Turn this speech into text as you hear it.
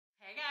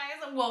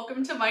guys, and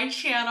welcome to my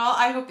channel.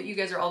 I hope that you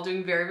guys are all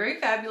doing very, very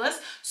fabulous.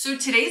 So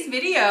today's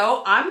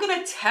video, I'm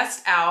gonna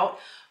test out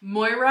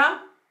Moira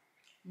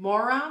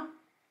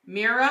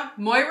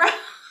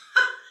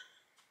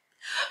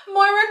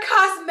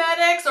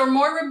Cosmetics or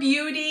Moira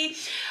Beauty.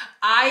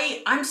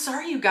 I'm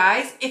sorry, you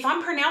guys, if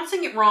I'm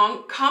pronouncing it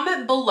wrong,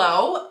 comment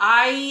below.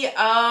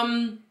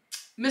 I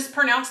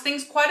mispronounce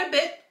things quite a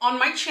bit on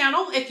my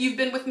channel. If you've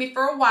been with me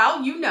for a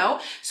while, you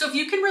know. So if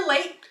you can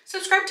relate,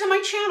 subscribe to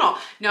my channel.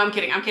 No, I'm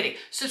kidding.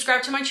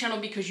 Subscribe to my channel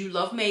because you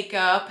love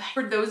makeup.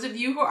 For those of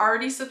you who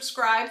already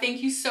subscribed,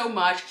 thank you so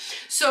much.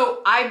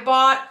 So I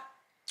bought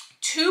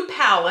 2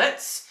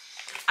 palettes.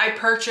 I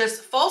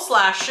purchased false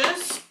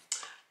lashes,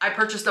 I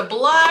purchased a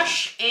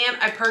blush, and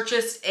I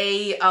purchased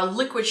a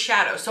liquid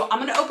shadow. So I'm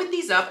gonna open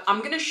these up.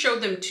 I'm gonna show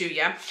them to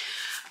you.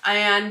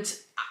 And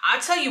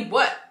I'll tell you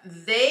what,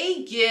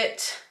 they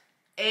get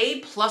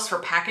A+ for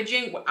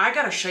packaging. I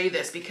gotta show you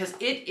this because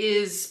it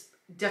is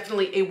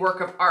definitely a work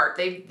of art.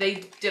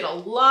 They did a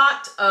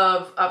lot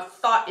of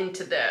thought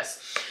into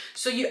this.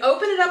 So you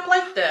open it up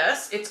like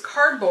this, it's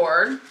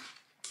cardboard,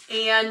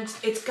 and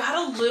it's got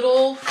a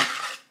little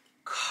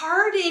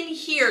card in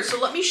here. So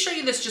let me show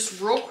you this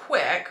just real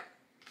quick.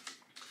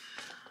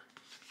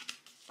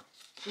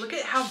 Look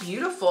at how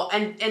beautiful,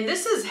 and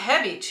this is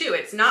heavy too.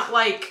 It's not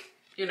like,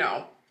 you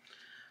know,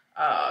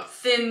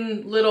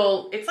 thin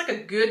little, it's like a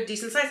good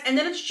decent size, and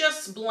then it's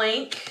just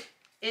blank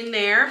in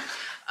there.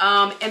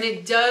 And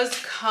it does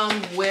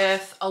come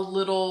with a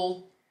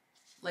little,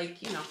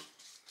 like, you know,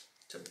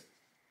 to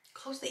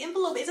close the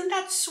envelope. Isn't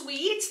that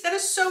sweet? That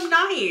is so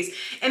nice.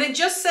 And it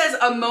just says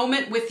a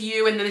moment with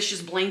you, and then it's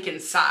just blank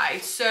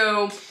inside.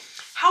 So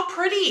how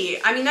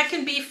pretty. I mean, that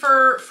can be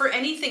for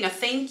anything, a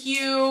thank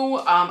you,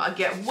 a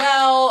get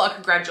well, a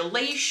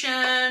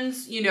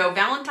congratulations, you know,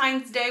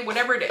 Valentine's Day,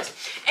 whatever it is.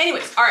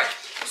 Anyways, all right.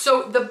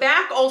 So the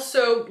back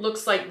also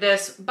looks like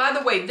this. By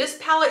the way, this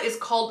palette is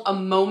called A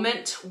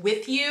Moment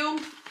With You.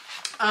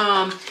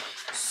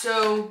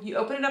 So you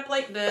open it up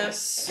like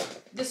this.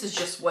 This is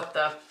just what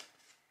the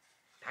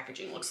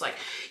packaging looks like.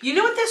 You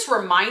know what this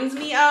reminds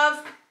me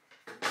of?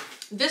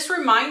 This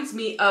reminds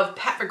me of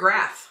Pat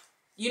McGrath.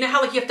 You know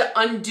how like you have to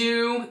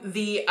undo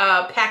the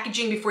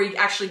packaging before you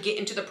actually get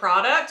into the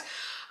product?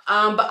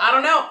 But I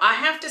don't know. I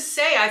have to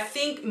say, I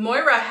think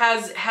Moira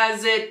has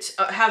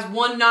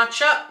one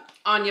notch up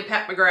on you,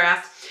 Pat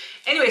McGrath.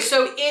 Anyway,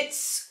 so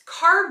it's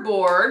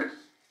cardboard.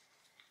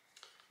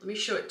 Let me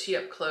show it to you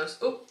up close.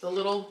 Oh, the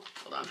little,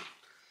 hold on.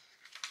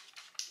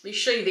 Let me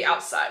show you the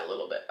outside a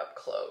little bit up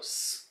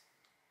close.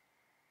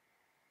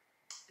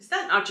 Is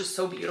that not just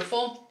so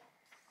beautiful?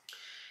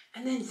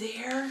 And then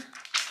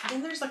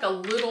there's like a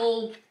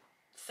little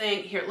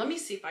thing here. Let me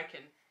see if I can,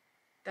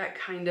 that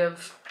kind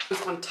of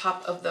is on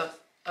top of the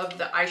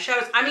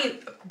eyeshadows. I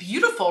mean,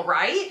 beautiful,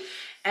 right?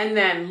 And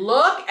then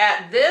look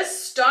at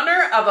this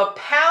stunner of a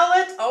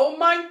palette. Oh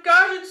my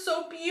gosh, it's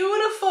so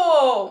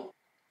beautiful.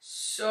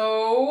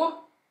 So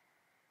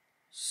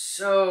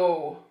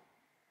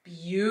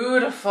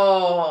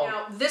beautiful.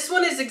 Now, this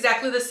one is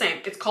exactly the same.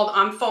 It's called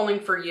I'm Falling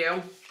For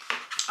You.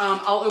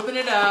 I'll open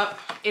it up.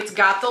 It's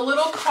got the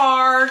little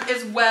card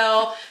as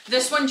well.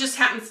 This one just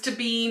happens to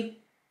be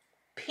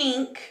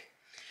pink.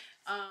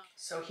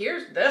 So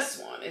here's this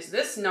one. Is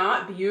this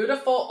not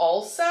beautiful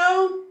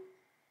also?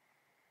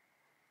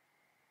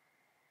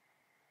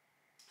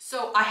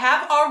 So I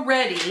have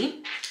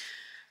already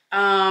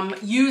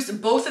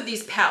used both of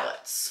these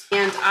palettes,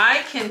 and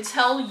I can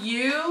tell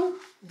you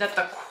that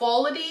the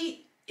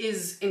quality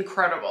is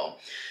incredible.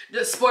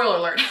 Spoiler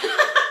alert.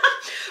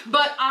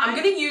 But I'm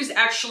gonna use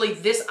actually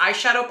this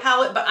eyeshadow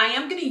palette, but I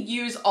am gonna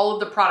use all of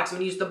the products. I'm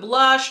gonna use the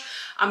blush,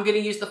 I'm gonna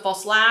use the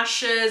false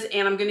lashes,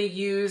 and I'm gonna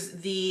use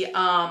the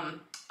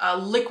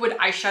liquid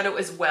eyeshadow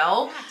as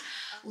well.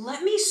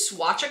 Let me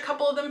swatch a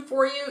couple of them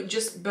for you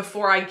just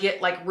before I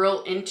get like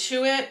real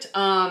into it.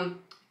 Go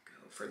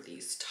for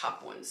these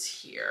top ones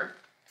here.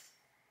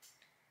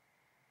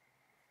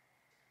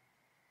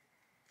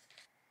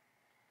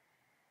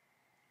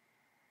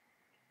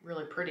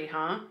 Really pretty,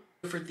 huh?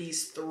 For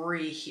these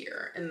 3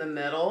 here in the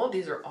middle,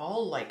 these are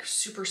all like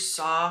super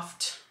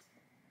soft.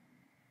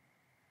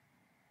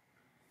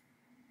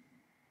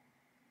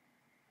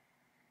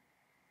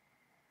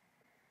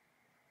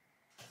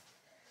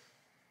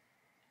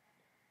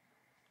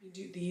 You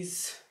do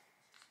these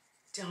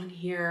down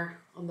here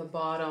on the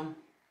bottom.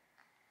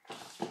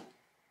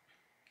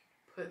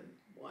 Put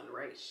one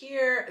right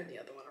here and the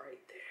other one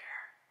right there.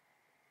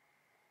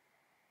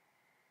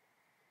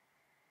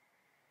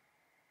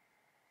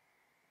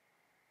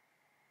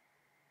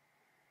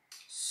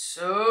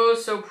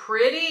 So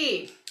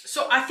pretty.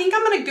 So I think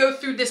I'm gonna go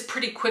through this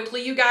pretty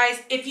quickly, you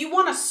guys. If you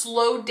want a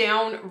slowed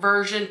down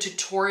version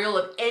tutorial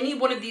of any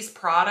one of these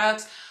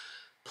products,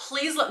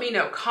 please let me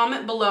know.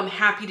 Comment below, I'm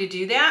happy to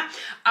do that.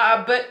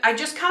 But I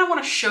just kind of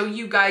want to show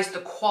you guys the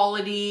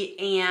quality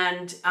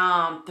and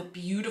the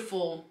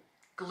beautiful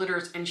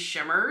glitters and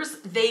shimmers.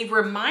 They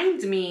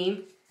remind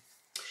me,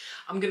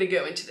 I'm gonna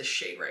go into the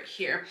shade right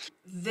here.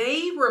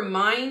 They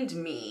remind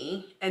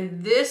me,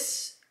 and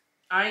this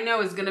I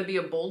know is gonna be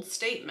a bold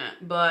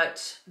statement,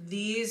 but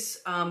these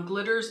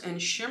glitters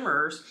and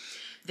shimmers,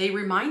 they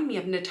remind me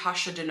of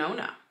Natasha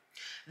Denona,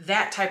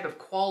 that type of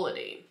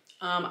quality.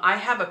 I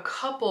have a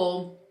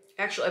couple,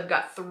 actually I've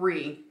got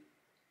 3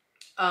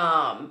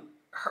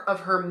 of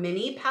her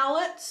mini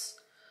palettes,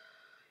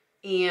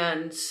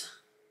 and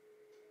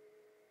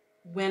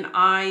when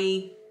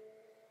I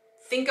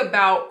think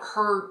about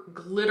her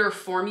glitter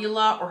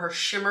formula or her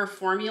shimmer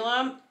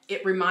formula,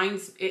 it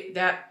reminds it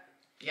that,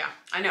 yeah,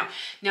 I know.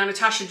 Now,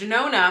 Natasha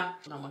Denona,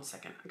 hold on one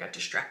second, I got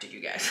distracted,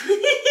 you guys.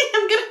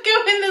 I'm gonna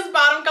go in this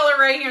bottom color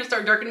right here and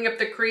start darkening up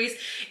the crease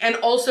and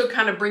also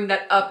kind of bring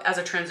that up as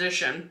a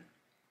transition.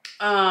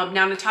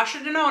 Now, Natasha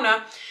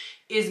Denona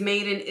is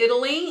made in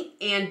Italy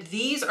and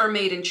these are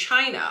made in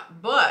China,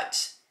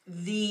 but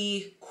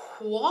the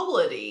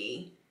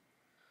quality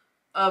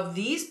of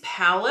these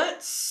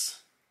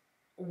palettes,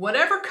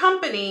 whatever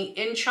company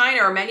in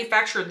China or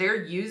manufacturer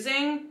they're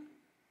using,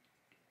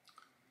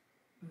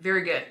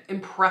 very good,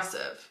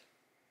 impressive.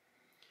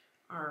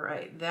 All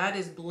right, that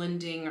is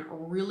blending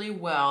really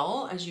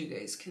well, as you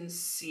guys can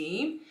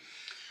see.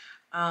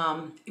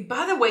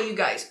 By the way, you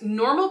guys,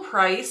 normal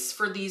price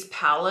for these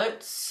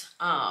palettes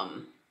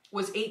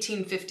was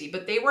 $18.50,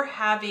 but they were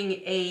having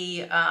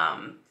a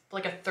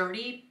like a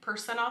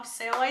 30% off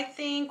sale, I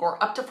think,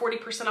 or up to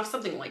 40% off,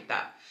 something like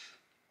that.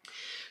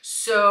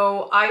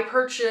 So I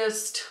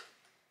purchased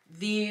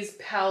these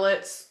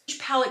palettes. Each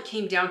palette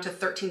came down to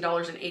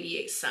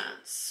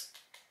 $13.88.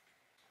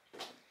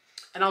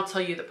 And I'll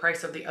tell you the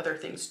price of the other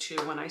things too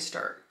when I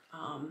start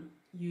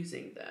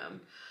using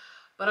them.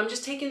 But I'm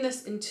just taking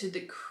this into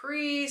the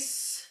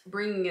crease,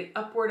 bringing it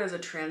upward as a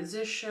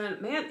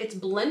transition. Man, it's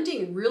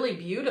blending really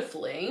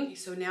beautifully.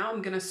 So now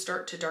I'm gonna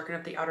start to darken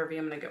up the outer V.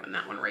 I'm gonna go in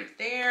that one right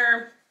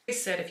there. Like I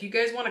said, if you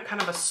guys want a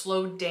kind of a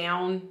slowed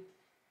down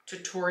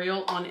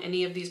tutorial on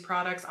any of these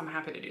products, I'm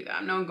happy to do that.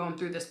 I know I'm going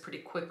through this pretty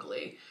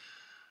quickly.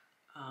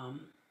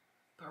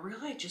 But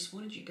really, I just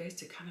wanted you guys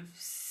to kind of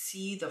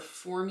see the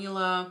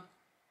formula,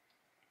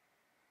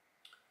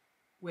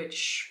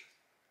 which,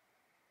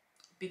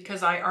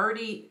 because I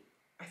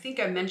think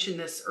I mentioned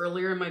this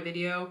earlier in my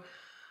video,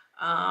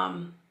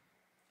 I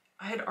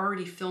had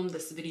already filmed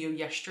this video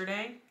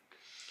yesterday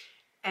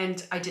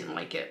and I didn't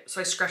like it.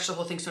 So I scratched the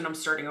whole thing, so now I'm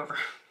starting over.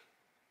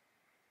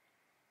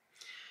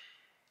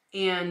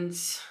 And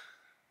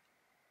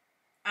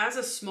as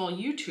a small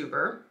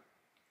YouTuber,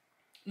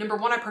 number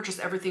one, I purchase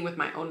everything with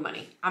my own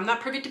money. I'm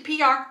not privy to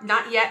PR,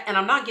 not yet, and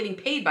I'm not getting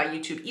paid by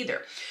YouTube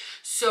either.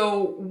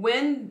 So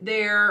when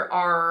there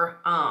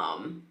are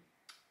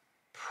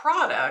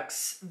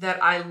products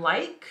that I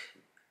like,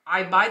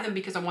 I buy them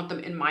because I want them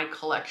in my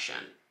collection,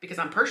 because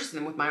I'm purchasing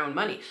them with my own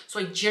money. So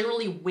I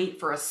generally wait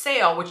for a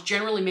sale, which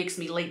generally makes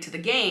me late to the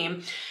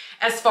game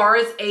as far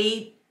as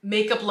a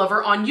makeup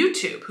lover on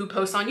YouTube who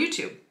posts on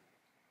YouTube.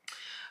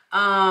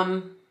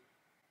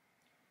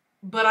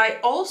 But I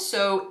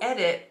also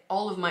edit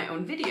all of my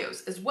own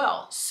videos as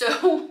well.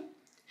 So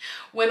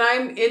when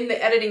I'm in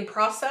the editing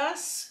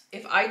process,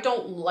 if I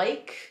don't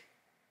like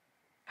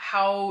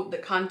how the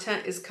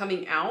content is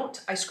coming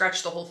out, I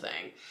scratch the whole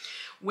thing,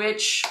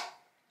 which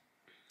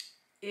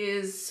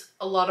is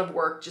a lot of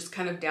work just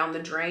kind of down the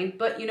drain.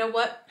 But you know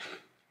what?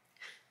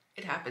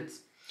 It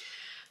happens.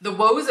 The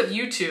woes of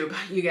YouTube,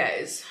 you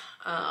guys.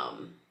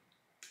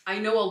 I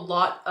know a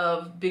lot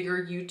of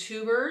bigger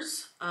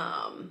YouTubers,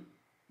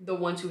 the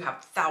ones who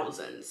have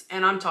thousands,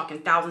 and I'm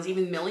talking thousands,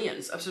 even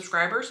millions of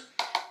subscribers,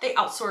 they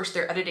outsource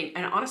their editing.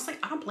 And honestly,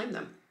 I don't blame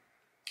them.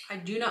 I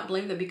do not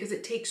blame them, because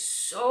it takes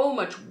so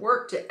much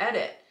work to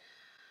edit,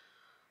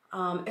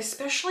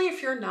 especially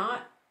if you're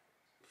not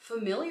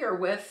familiar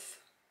with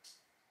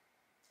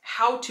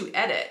how to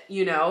edit.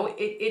 You know,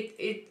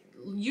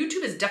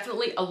 YouTube is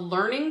definitely a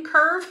learning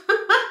curve,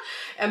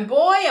 and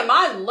boy, am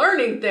I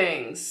learning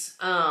things.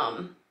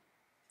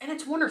 And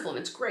it's wonderful and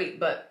it's great,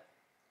 but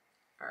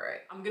all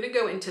right, I'm gonna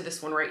go into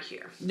this one right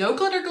here. No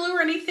glitter glue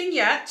or anything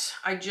yet.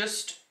 I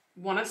just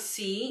wanna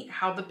see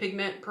how the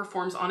pigment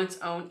performs on its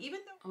own,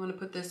 even though I'm gonna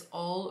put this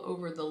all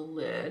over the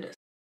lid.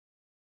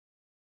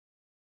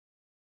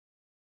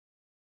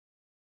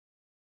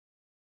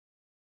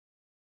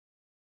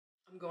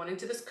 I'm going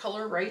into this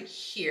color right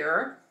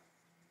here.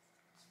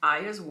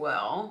 Eye as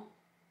well,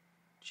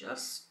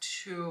 just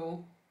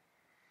to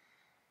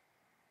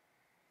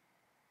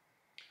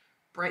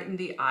brighten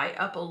the eye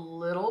up a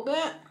little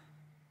bit.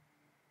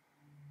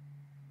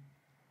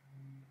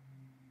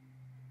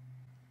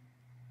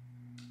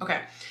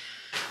 Okay,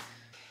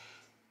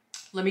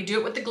 let me do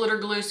it with the glitter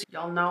glue. So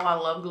y'all know I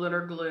love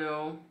glitter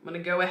glue. I'm gonna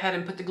go ahead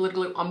and put the glitter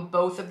glue on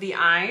both of the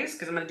eyes,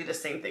 because I'm gonna do the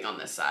same thing on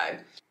this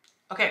side.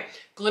 Okay,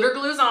 glitter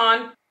glue's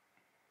on.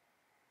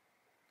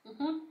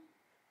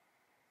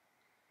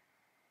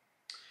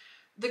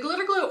 The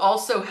glitter glue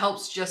also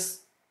helps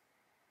just,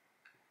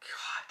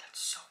 God,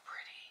 that's so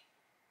pretty.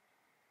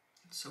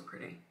 It's so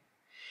pretty.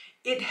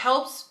 It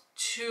helps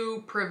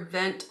to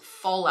prevent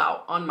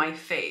fallout on my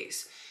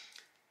face.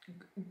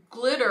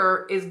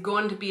 glitter is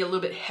going to be a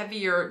little bit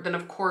heavier than,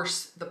 of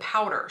course, the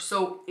powder.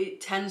 So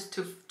it tends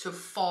to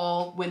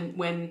fall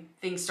when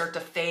things start to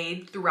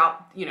fade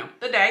throughout, you know,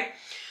 the day.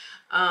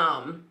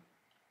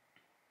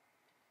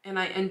 And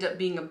I end up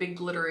being a big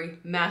glittery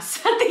mess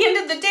at the end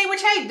of the day,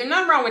 which, hey, there's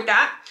nothing wrong with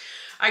that.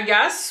 I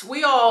guess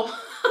we all,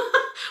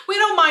 we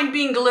don't mind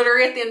being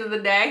glittery at the end of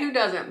the day. Who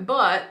doesn't?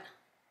 But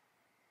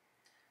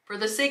for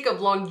the sake of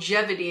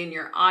longevity in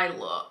your eye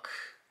look.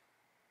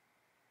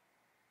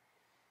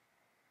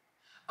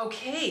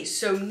 Okay,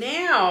 so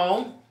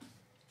now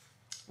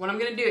what I'm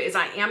gonna do is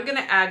I am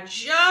gonna add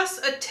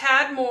just a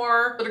tad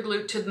more glitter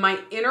glue to my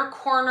inner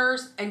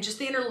corners and just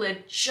the inner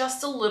lid,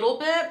 just a little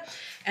bit.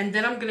 And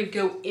then I'm gonna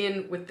go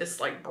in with this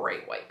like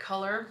bright white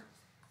color.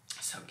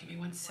 So give me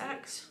 1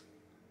 sec.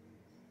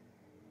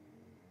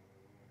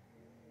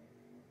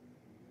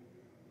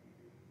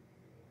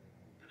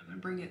 I'm gonna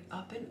bring it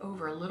up and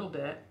over a little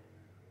bit.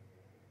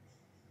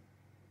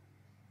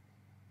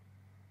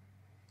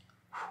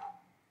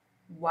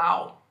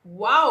 Wow,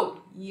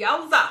 wow,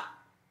 yowza.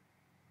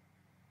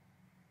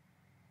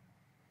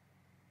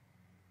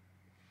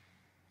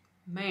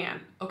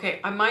 Man,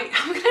 okay, I'm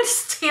gonna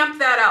stamp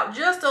that out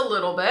just a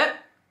little bit.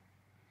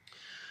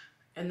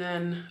 And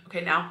then,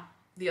 okay, now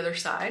the other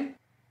side.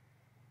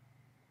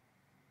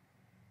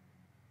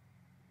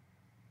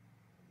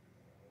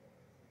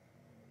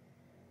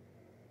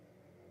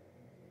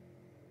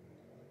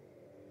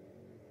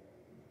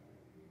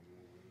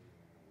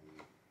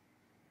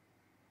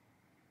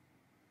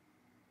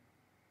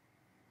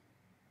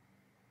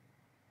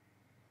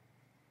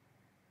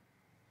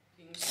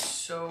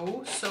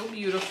 So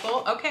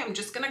beautiful. Okay, I'm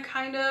just gonna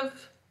kind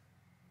of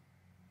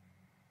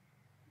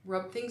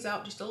rub things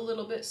out just a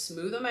little bit,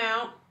 smooth them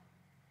out.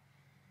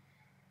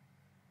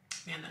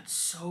 Man, that's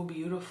so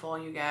beautiful,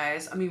 you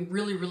guys. I mean,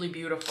 really, really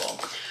beautiful.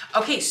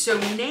 Okay, so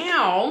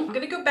now I'm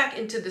gonna go back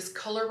into this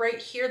color right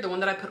here, the one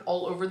that I put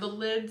all over the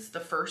lids,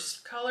 the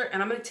first color,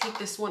 and I'm gonna take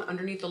this one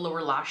underneath the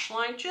lower lash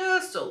line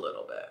just a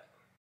little bit.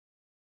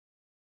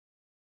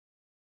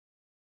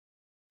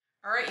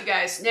 All right, you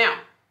guys, now,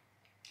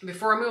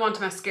 before I move on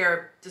to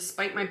mascara,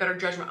 despite my better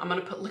judgment, I'm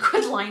gonna put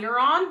liquid liner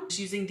on. Just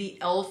using the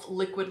e.l.f.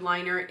 liquid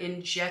liner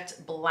in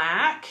Jet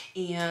Black,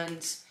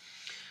 and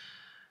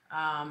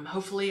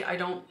hopefully I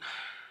don't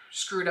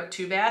screw it up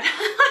too bad.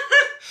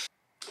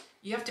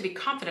 You have to be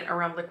confident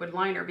around liquid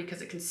liner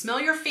because it can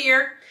smell your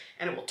fear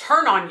and it will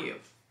turn on you.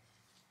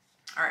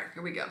 All right,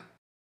 here we go.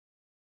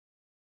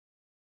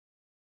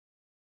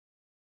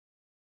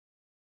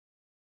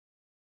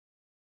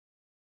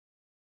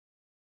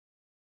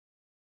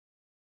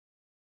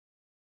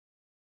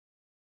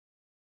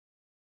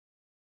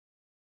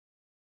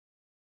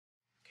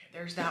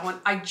 There's that one.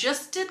 I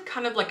just did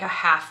kind of like a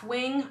half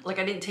wing. Like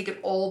I didn't take it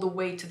all the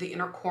way to the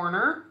inner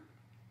corner.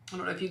 I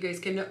don't know if you guys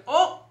can know.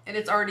 Oh, and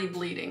it's already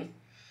bleeding.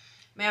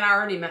 Man, I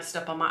already messed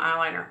up on my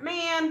eyeliner.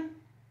 Man.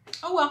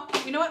 Oh well,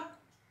 you know what?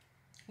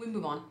 We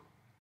move on.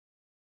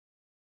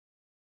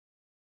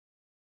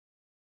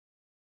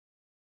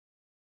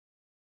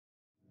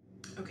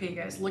 Okay, you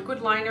guys,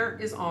 liquid liner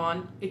is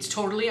on. It's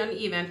totally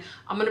uneven.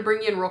 I'm gonna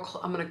bring you in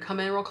I'm gonna come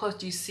in real close.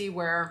 Do you see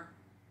where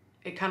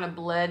it kind of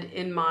bled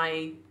in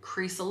my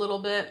crease a little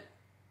bit?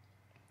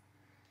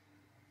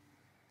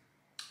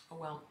 Oh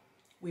well,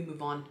 we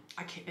move on.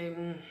 I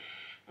can't.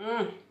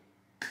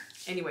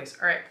 Anyways,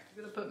 all right,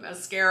 I'm gonna put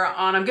mascara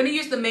on. I'm gonna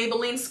use the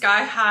Maybelline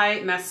Sky High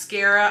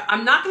mascara.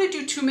 I'm not gonna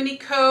do too many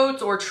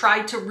coats or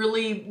try to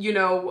really, you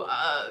know,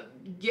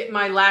 get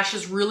my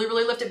lashes really,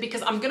 really lifted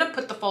because I'm gonna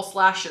put the false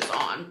lashes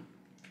on.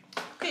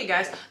 Okay,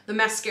 guys, the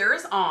mascara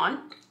is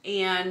on.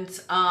 And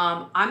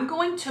I'm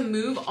going to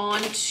move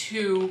on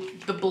to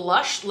the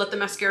blush, let the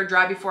mascara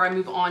dry before I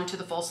move on to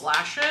the false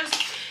lashes.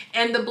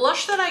 And the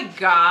blush that I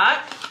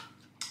got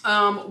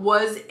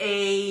was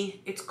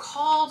it's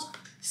called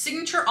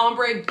Signature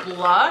Ombre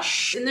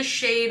Blush in the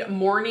shade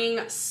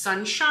Morning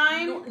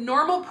Sunshine.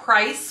 Normal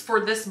price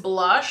for this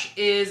blush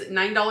is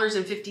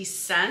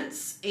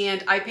 $9.50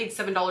 and I paid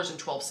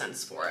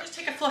 $7.12 for it. Just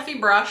take a fluffy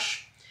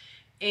brush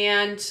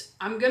and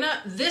I'm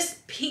gonna,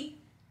 this pink,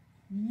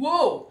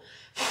 whoa.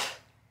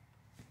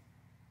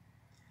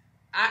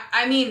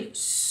 I mean,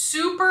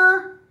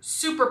 super,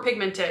 super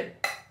pigmented.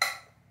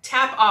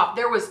 Tap off.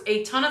 There was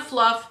a ton of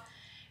fluff,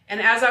 and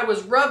as I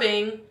was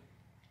rubbing,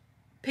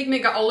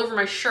 pigment got all over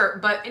my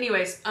shirt. But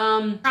anyways,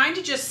 trying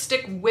to just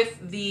stick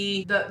with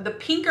the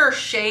pinker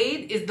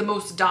shade is the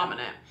most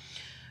dominant.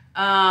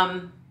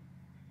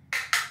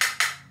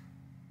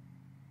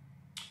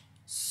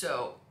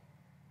 So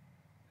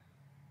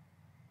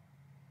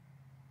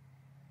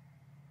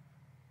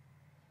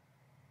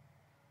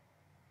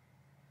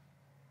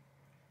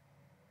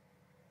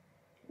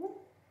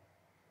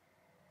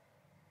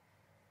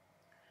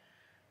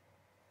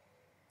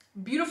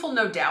beautiful,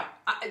 no doubt.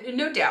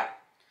 No doubt.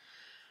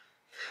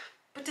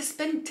 But to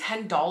spend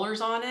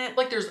 $10 on it,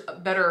 like there's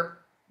better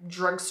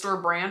drugstore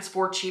brands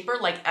for cheaper,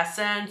 like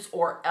Essence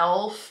or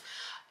e.l.f.,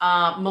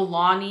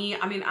 Milani.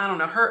 I mean, I don't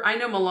know. I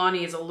know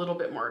Milani is a little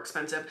bit more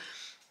expensive,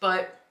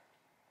 but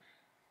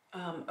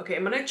Okay,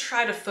 I'm gonna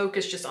try to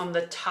focus just on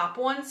the top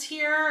ones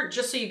here,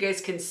 just so you guys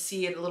can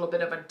see a little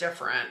bit of a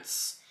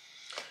difference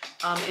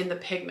in the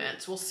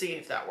pigments. We'll see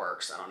if that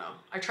works. I don't know.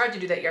 I tried to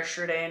do that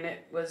yesterday and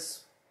it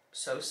was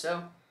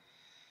so-so.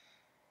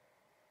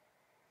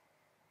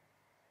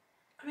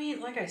 I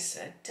mean, like I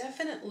said,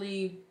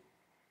 definitely.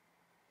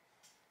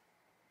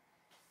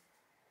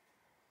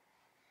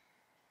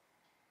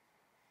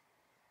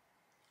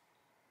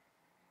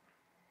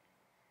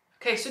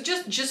 Okay, so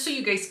just so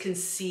you guys can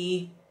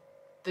see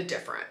the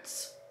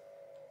difference.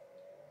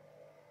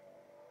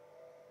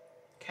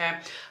 Okay,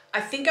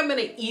 I think I'm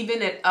gonna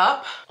even it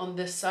up on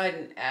this side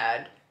and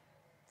add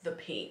the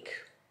pink.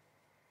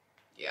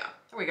 Yeah,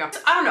 there we go.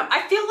 I don't know,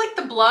 I feel like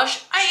the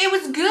blush, it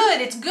was good.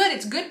 It's good,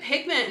 it's good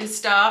pigment and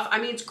stuff. I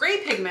mean, it's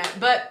great pigment,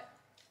 but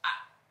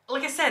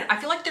like I said, I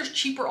feel like there's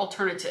cheaper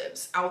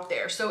alternatives out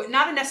there. So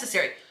not a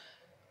necessary.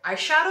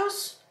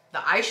 Eyeshadows, the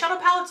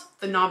eyeshadow palettes,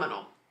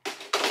 phenomenal.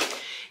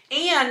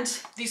 And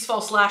these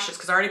false lashes,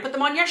 because I already put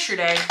them on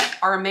yesterday,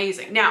 are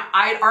amazing. Now,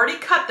 I'd already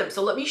cut them,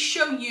 so let me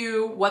show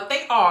you what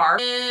they are.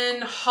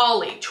 In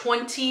Holly,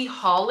 20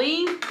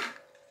 Holly.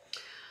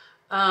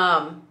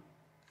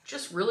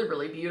 Just really,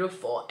 really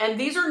beautiful. And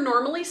these are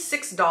normally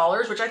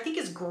 $6, which I think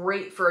is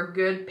great for a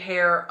good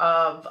pair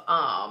of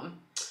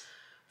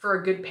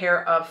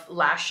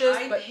lashes.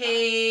 I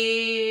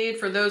paid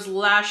for those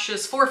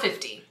lashes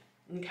 $4.50.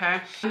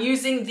 Okay, I'm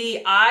using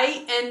the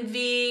I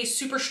Envy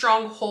Super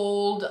Strong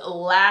Hold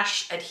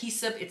Lash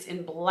Adhesive. It's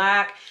in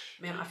black.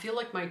 Man, I feel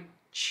like my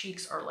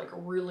cheeks are like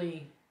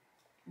really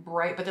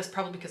bright, but that's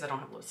probably because I don't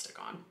have lipstick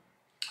on.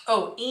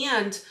 Oh,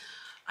 and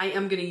I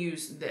am gonna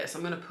use this.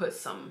 I'm gonna put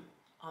some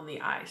on the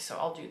eye, so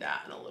I'll do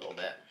that in a little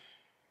bit.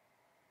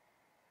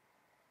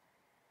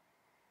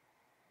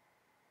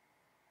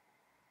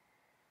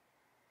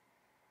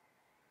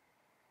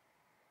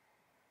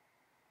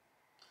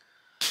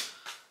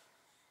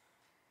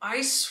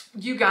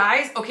 You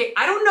guys, okay,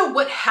 I don't know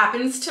what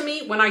happens to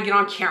me when I get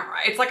on camera.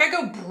 It's like I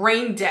go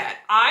brain dead.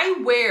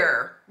 I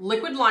wear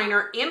liquid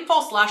liner and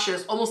false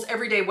lashes almost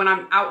every day when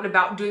I'm out and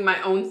about doing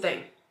my own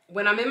thing.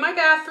 When I'm in my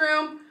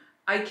bathroom,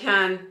 I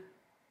can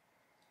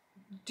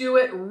do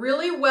it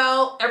really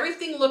well.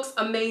 Everything looks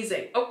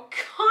amazing. Oh,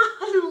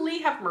 golly,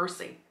 have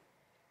mercy.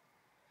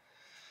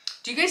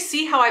 Do you guys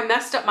see how I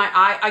messed up my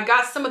eye? I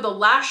got some of the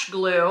lash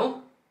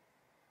glue.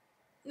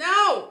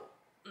 No.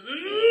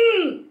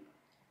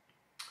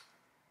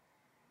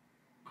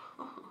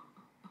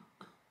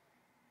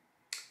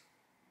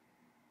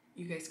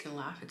 You guys can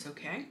laugh, it's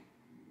okay.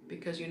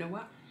 Because you know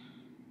what?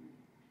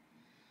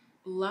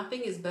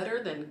 Laughing is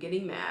better than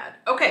getting mad.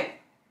 Okay,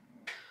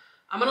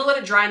 I'm gonna let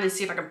it dry and then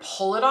see if I can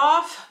pull it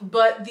off.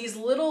 But these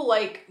little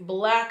like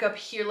black up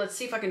here, let's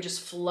see if I can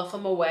just fluff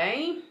them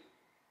away.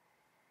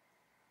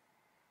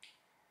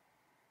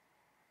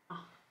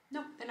 Oh,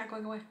 no, they're not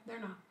going away. They're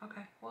not.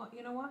 Okay, well,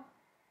 you know what?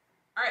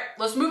 All right,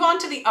 let's move on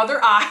to the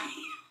other eye.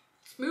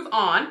 Let's move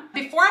on.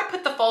 Before I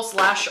put the false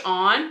lash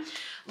on,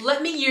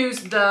 let me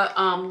use the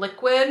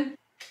liquid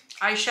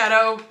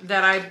eyeshadow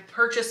that I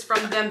purchased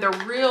from them. They're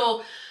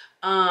real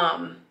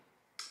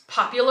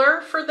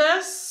popular for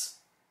this.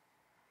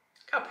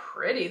 Look how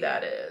pretty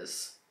that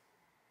is.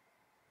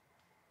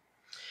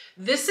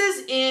 This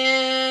is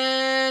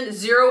in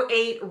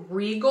 08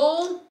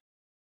 Regal.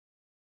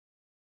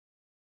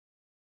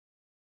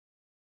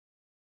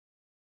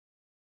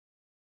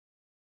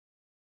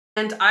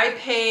 And I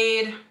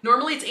paid,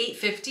 normally it's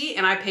 $8.50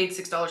 and I paid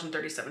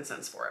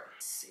 $6.37 for it.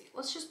 Let's see,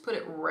 let's just put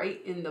it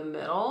right in the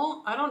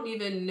middle. I don't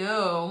even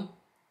know.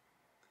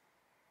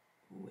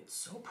 Ooh, it's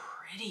so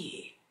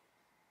pretty.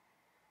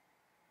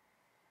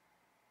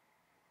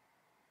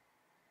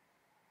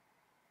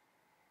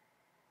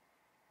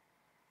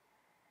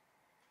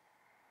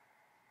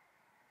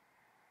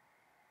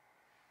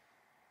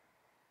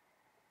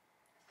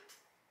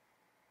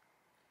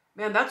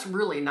 Man, that's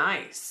really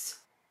nice.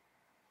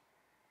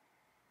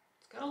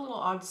 Got a little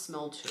odd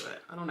smell to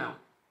it. I don't know.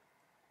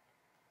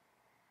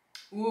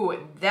 Ooh,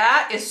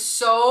 that is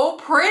so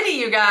pretty,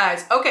 you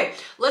guys. Okay,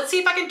 let's see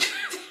if I can do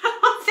that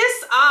on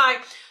this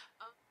eye.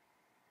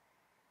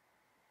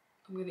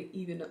 I'm gonna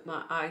even up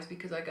my eyes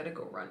because I gotta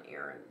go run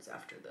errands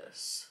after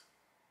this.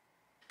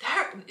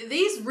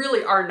 These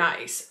really are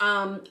nice.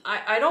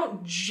 I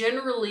don't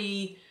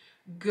generally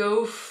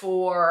go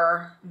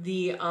for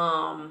the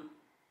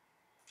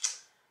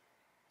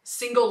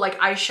single like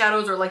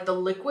eyeshadows or like the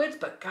liquids,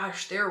 but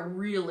gosh, they're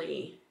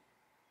really,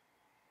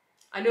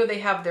 I know they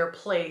have their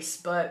place,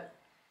 but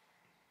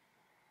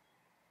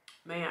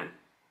man,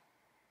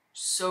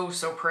 so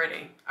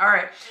pretty. All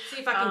right, let's see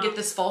if I can get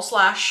this false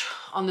lash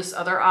on this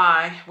other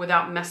eye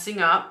without messing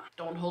up.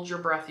 Don't hold your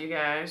breath, you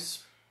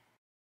guys.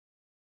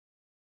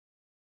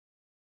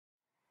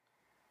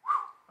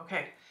 Whew.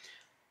 Okay,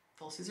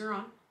 falsies are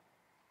on.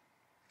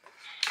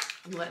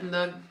 I'm letting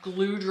the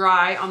glue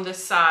dry on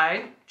this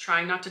side,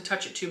 trying not to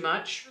touch it too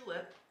much.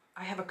 Lip.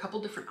 I have a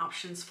couple different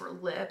options for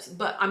lips,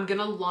 but I'm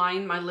gonna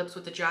line my lips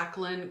with the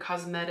Jaclyn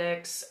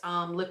Cosmetics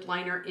lip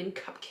liner in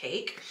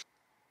Cupcake.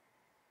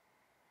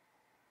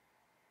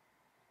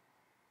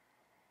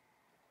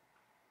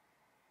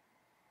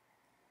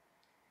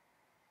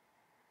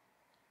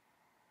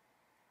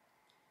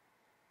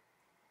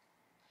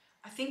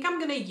 think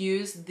I'm gonna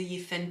use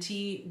the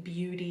Fenty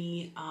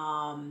Beauty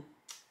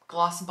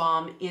Gloss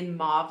Bomb in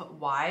Mauve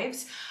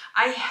Wives.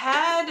 I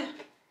had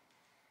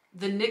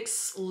the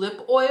NYX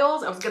lip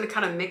oils. I was gonna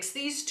kind of mix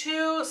these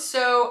two.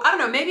 So I don't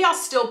know, maybe I'll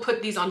still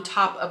put these on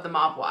top of the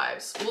Mauve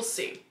Wives. We'll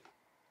see.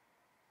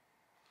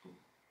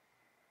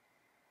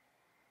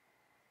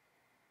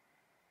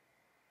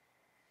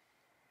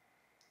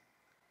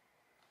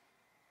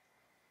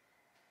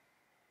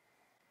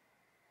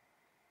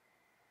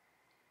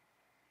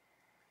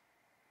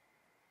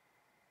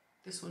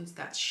 This one's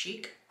That's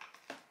Chic.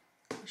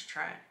 Let's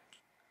try it.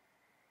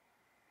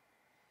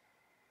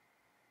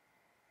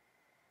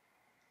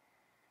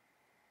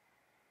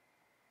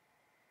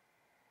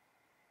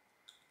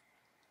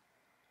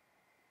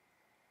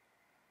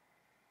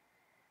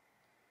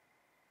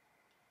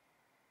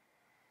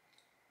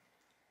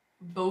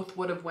 Both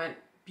would have went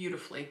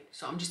beautifully,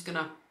 so I'm just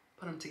gonna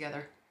put them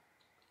together.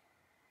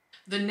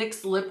 The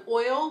NYX lip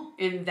oil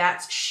in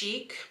That's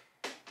Chic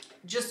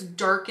just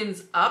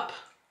darkens up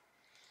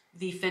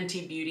the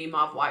Fenty Beauty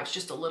Mauve Wives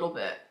just a little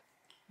bit.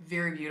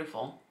 Very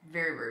beautiful,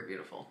 very, very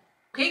beautiful.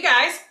 Okay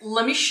guys,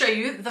 let me show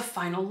you the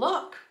final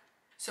look.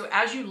 So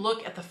as you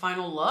look at the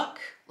final look,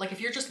 like if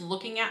you're just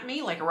looking at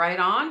me like right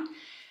on,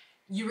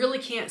 you really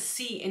can't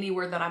see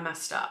anywhere that I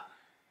messed up.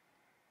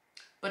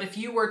 But if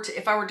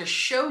I were to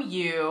show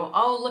you,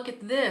 oh, look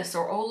at this,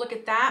 or oh, look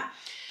at that,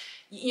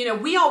 you know,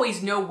 we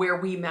always know where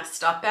we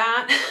messed up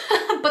at,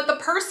 but the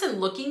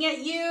person looking at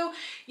you,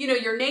 you know,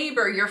 your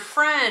neighbor, your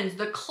friend,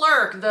 the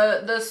clerk,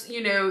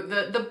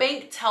 the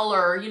bank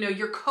teller, you know,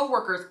 your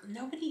coworkers,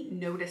 nobody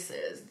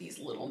notices these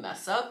little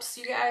mess ups,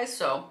 you guys.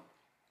 So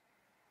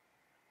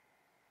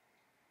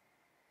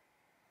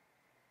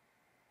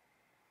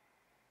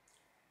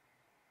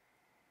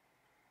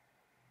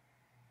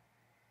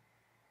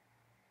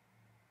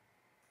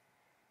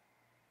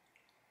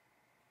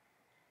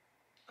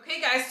okay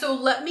guys, so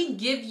let me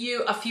give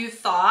you a few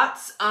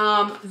thoughts.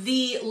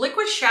 The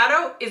liquid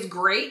shadow is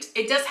great.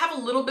 It does have a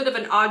little bit of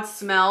an odd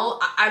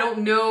smell. I don't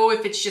know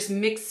if it's just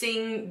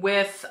mixing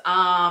with,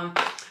 I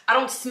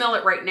don't smell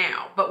it right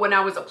now, but when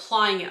I was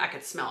applying it, I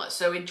could smell it.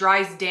 So it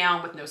dries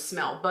down with no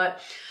smell,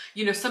 but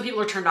you know, some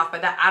people are turned off by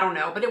that. I don't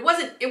know, but it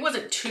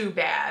wasn't too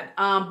bad,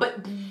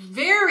 but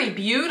very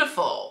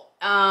beautiful.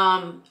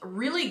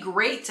 Really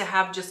great to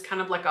have just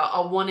kind of like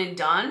a one and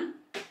done,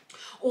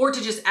 or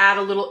to just add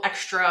a little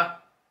extra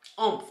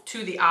oomph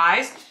to the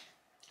eyes.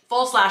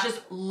 False lashes,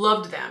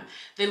 loved them.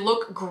 They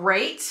look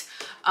great.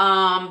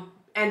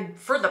 And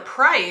for the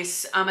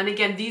price, and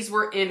again, these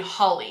were in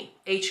Holly,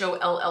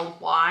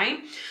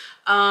 Holly.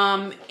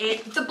 And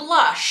the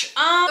blush,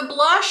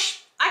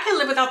 I can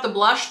live without the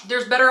blush.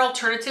 There's better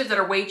alternatives that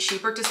are way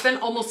cheaper. To spend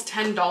almost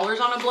 $10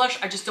 on a blush,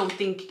 I just don't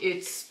think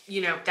it's,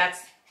 you know,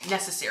 that's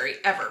necessary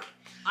ever.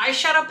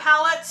 Eyeshadow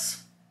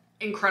palettes,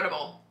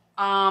 incredible.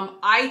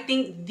 I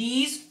think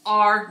these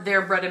are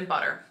their bread and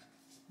butter.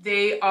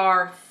 They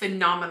are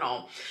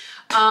phenomenal.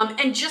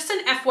 And just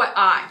an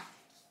FYI,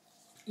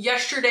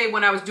 yesterday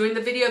when I was doing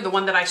the video, the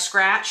one that I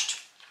scratched,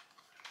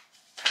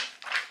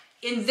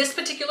 in this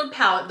particular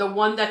palette, the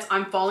one that's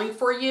I'm Falling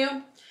For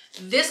You,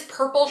 this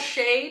purple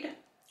shade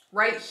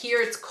right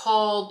here, it's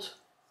called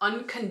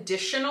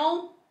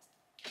Unconditional,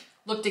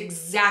 looked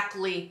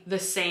exactly the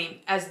same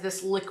as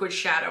this liquid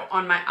shadow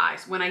on my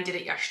eyes when I did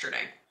it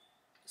yesterday.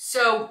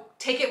 So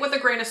take it with a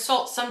grain of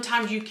salt.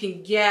 Sometimes you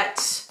can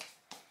get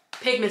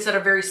pigments that are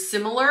very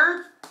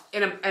similar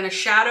in a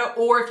shadow,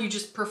 or if you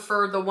just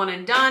prefer the one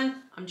and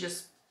done, I'm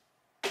just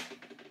an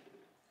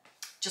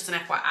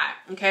FYI,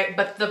 okay?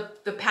 But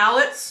the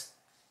palettes,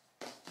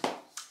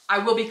 I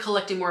will be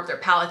collecting more of their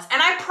palettes,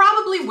 and I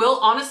probably will,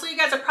 honestly, you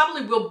guys, I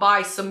probably will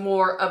buy some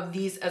more of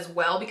these as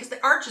well because they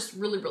are just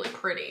really, really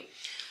pretty.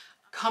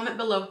 Comment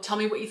below, tell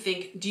me what you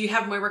think. Do you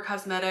have Moira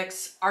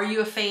Cosmetics? Are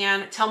you a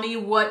fan? Tell me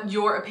what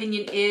your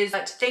opinion is.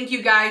 But thank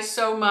you guys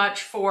so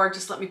much for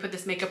just letting me put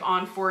this makeup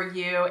on for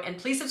you. And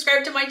please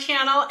subscribe to my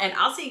channel, and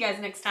I'll see you guys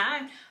next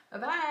time.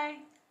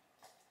 Bye-bye.